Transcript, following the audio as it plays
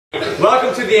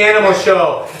Welcome to the Animal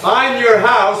Show. I'm your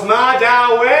host, Ma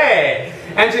Wei.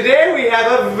 And today we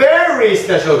have a very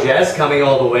special guest coming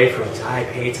all the way from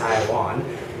Taipei, Taiwan.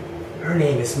 Her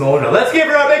name is Mona. Let's give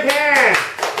her a big hand.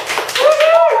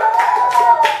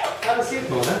 Have a seat,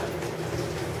 Mona.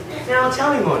 Now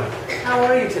tell me, Mona, how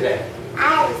are you today?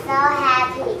 I am so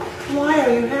happy. Why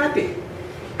are you happy?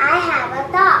 I have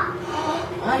a dog.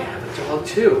 I have a dog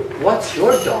too. What's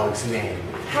your dog's name?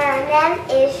 Her name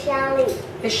is Shelly.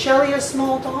 Is Shelly a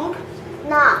small dog?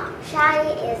 No,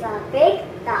 Shelly is a big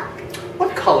dog.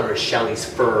 What color is Shelly's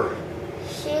fur?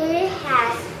 She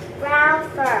has brown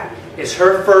fur. Is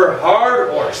her fur hard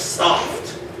or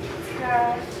soft?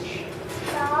 Her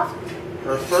soft.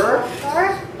 Her fur? Her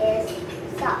fur is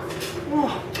soft.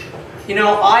 Oh. You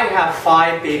know, I have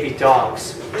 5 baby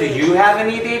dogs. Do you have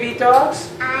any baby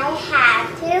dogs? I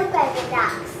have 2 baby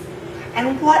dogs.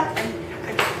 And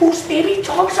whose baby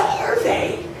dogs are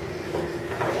they?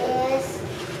 Is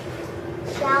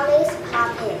Shelly's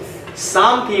puppies.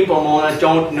 Some people, Mona,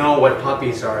 don't know what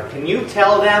puppies are. Can you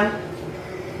tell them?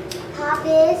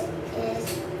 Puppies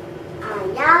is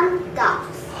young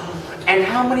dogs. And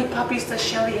how many puppies does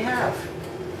Shelly have?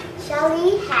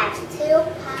 Shelly has 2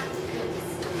 puppies.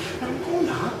 Now,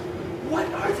 Mona, what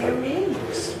are their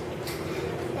names?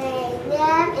 Their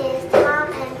name is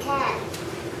Tom and Ken.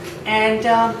 And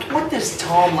what does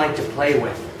Tom like to play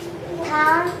with?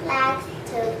 Tom likes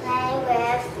to play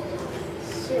with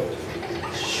shoes.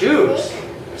 Shoes?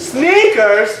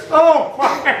 Sneakers? Oh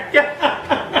my God!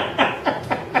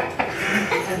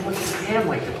 And what does Pam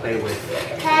like to play with?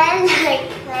 Ken likes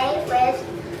to play with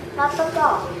rubber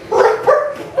ball.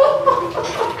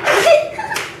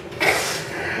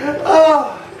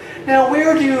 Oh, now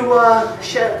where do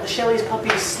Shelly's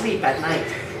puppies sleep at night?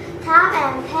 Tom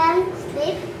and Ken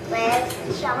sleep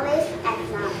with Shelly at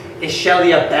night. Is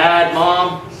Shelly a bad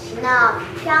mom? No,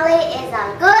 Shelly is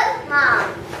a good mom.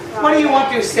 What do you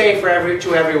want to say to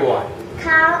everyone?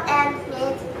 Come and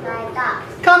meet my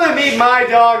dogs. Come and meet my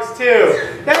dogs too.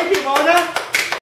 Thank you, Mona.